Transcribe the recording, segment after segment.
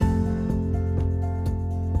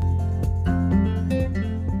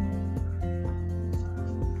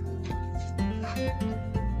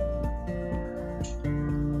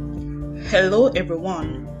Hello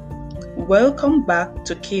everyone, welcome back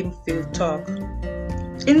to Camefield Talk.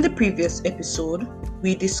 In the previous episode,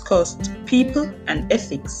 we discussed people and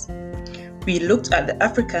ethics. We looked at the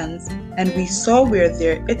Africans and we saw where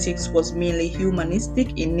their ethics was mainly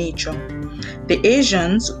humanistic in nature. The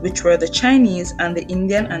Asians, which were the Chinese and the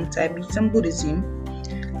Indian and Tibetan Buddhism,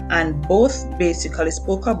 and both basically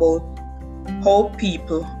spoke about how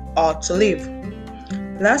people ought to live.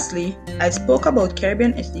 Lastly, I spoke about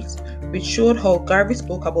Caribbean ethics, which showed how Garvey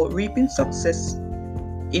spoke about reaping success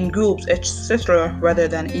in groups, etc., rather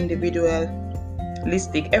than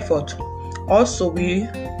individualistic effort. Also,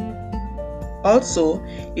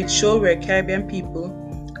 it showed where Caribbean people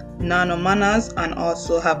nano manners and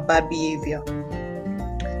also have bad behavior.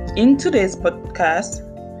 In today's podcast,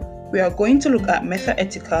 we are going to look at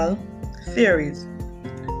meta-ethical theories.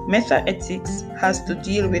 Meta-ethics has to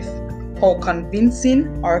deal with how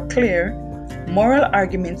convincing or clear moral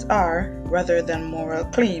arguments are rather than moral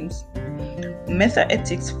claims.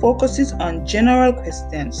 Meta-ethics focuses on general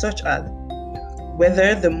questions such as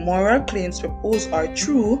whether the moral claims proposed are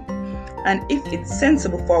true and if it's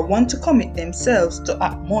sensible for one to commit themselves to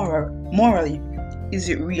act morally. Is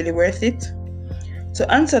it really worth it? To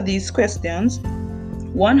answer these questions,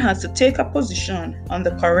 one has to take a position on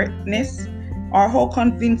the correctness or how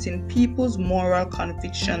convincing people's moral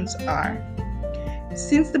convictions are.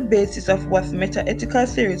 Since the basis of what meta-ethical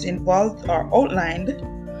theories involved are outlined,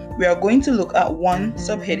 we are going to look at one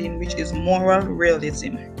subheading, which is moral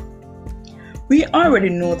realism. We already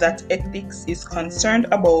know that ethics is concerned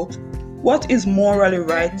about what is morally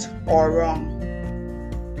right or wrong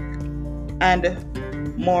and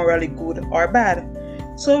morally good or bad.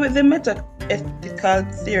 So with the meta-ethical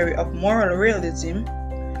theory of moral realism,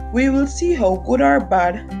 we will see how good or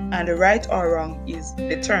bad and right or wrong is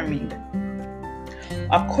determined.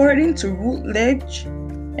 According to Routledge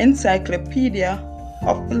Encyclopedia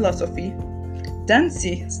of Philosophy,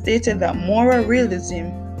 Dancy stated that moral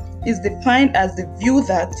realism is defined as the view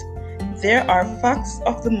that there are facts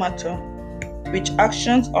of the matter, which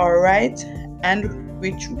actions are right and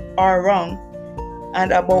which are wrong,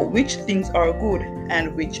 and about which things are good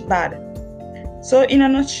and which bad. So in a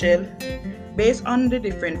nutshell, based on the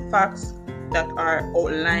different facts that are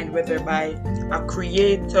outlined, whether by a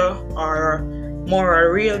creator or moral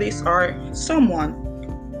realist or someone,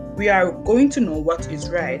 we are going to know what is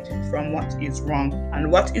right from what is wrong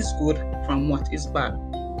and what is good from what is bad.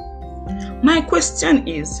 My question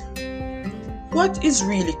is, what is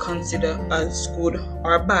really considered as good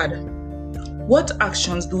or bad? What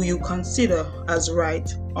actions do you consider as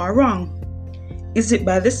right or wrong? Is it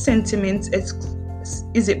by the sentiments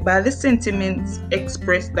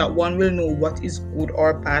expressed that one will know what is good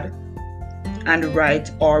or bad and right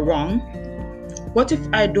or wrong? What if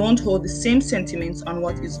I don't hold the same sentiments on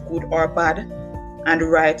what is good or bad and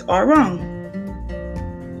right or wrong?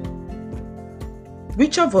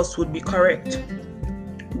 Which of us would be correct?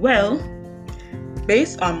 Well,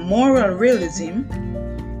 based on moral realism,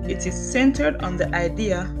 it is centered on the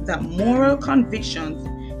idea that moral convictions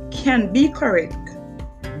can be correct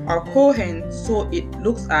or coherent, so it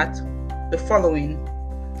looks at the following.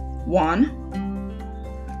 1.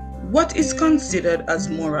 What is considered as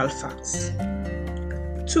moral facts?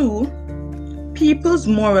 2. People's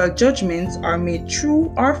moral judgments are made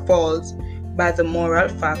true or false by the moral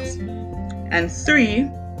facts. And 3.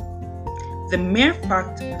 The mere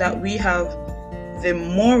fact that we have the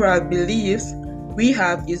moral beliefs we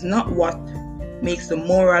have is not what makes the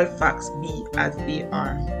moral facts be as they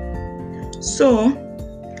are. So,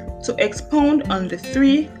 to expound on the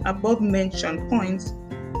 3 above mentioned points,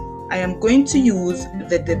 I am going to use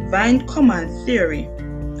the divine command theory,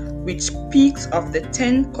 which speaks of the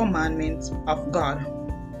 10 commandments of God.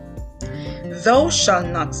 Thou shalt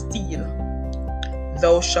not steal.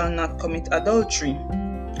 Thou shalt not commit adultery.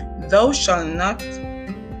 Thou shalt not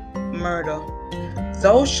murder.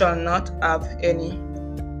 Thou shalt not have any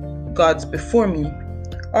gods before me,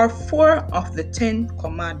 are 4 of the 10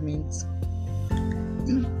 commandments.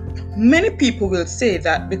 Many people will say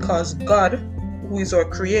that because God, who is our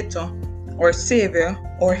Creator, our Savior,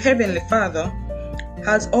 our Heavenly Father,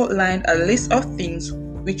 has outlined a list of things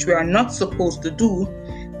which we are not supposed to do,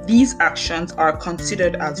 these actions are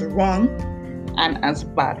considered as wrong and as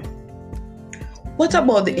bad. What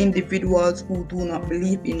about the individuals who do not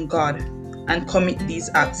believe in God and commit these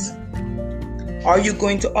acts? Are you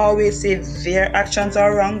going to always say their actions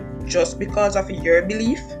are wrong just because of your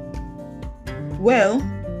belief? Well,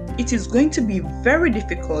 it is going to be very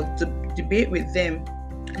difficult to debate with them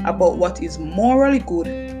about what is morally good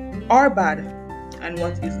or bad and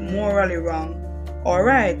what is morally wrong or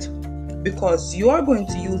right. because you are going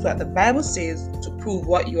to use what the Bible says to prove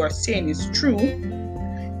what you are saying is true,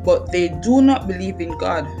 but they do not believe in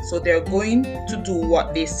God, so they're going to do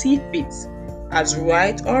what they see fit as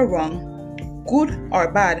right or wrong, good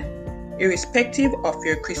or bad, irrespective of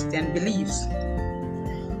your Christian beliefs.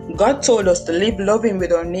 God told us to live loving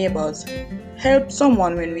with our neighbors, help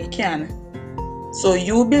someone when we can. So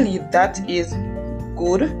you believe that is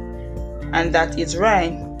good and that is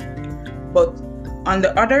right. But on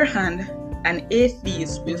the other hand, an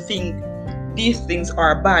atheist will think these things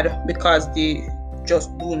are bad because they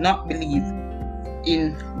just do not believe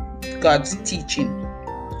in God's teaching.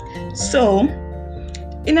 So,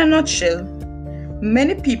 in a nutshell,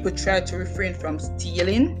 many people try to refrain from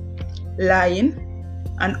stealing, lying,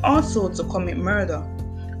 and also to commit murder,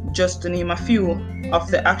 just to name a few of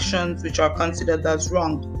the actions which are considered as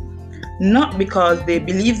wrong. Not because they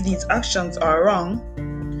believe these actions are wrong,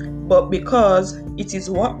 but because it is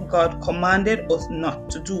what God commanded us not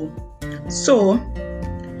to do. So,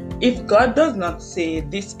 if God does not say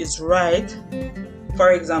this is right,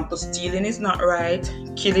 for example, stealing is not right,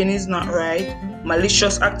 killing is not right,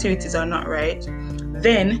 malicious activities are not right,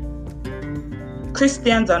 then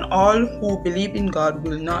Christians and all who believe in God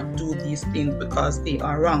will not do these things because they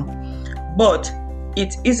are wrong. But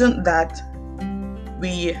it isn't that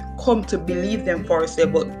we come to believe them for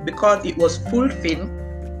ourselves, but because it was fulfilled,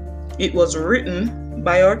 it was written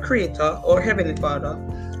by our Creator, our Heavenly Father,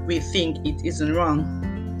 we think it isn't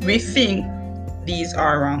wrong. We think these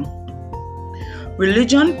are wrong.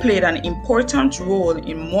 Religion played an important role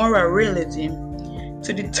in moral realism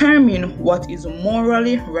to determine what is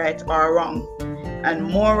morally right or wrong and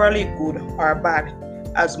morally good or bad,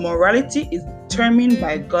 as morality is determined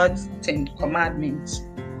by God's 10 commandments.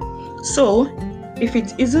 So, if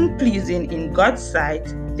it isn't pleasing in God's sight,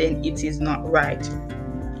 then it is not right.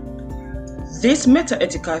 This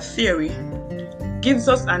meta-ethical theory gives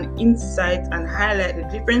us an insight and highlight the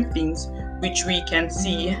different things which we can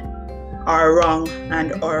see are wrong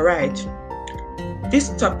and are right. This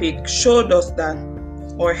topic showed us that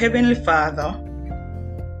our Heavenly Father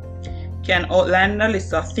can outline a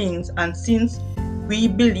list of things, and since we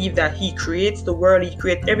believe that He creates the world, He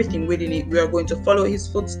creates everything within it, we are going to follow His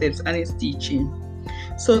footsteps and His teaching.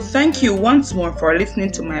 So thank you once more for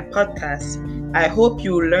listening to my podcast. I hope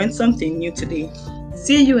you learned something new today.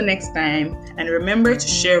 See you next time, and remember to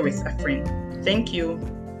share with a friend. Thank you.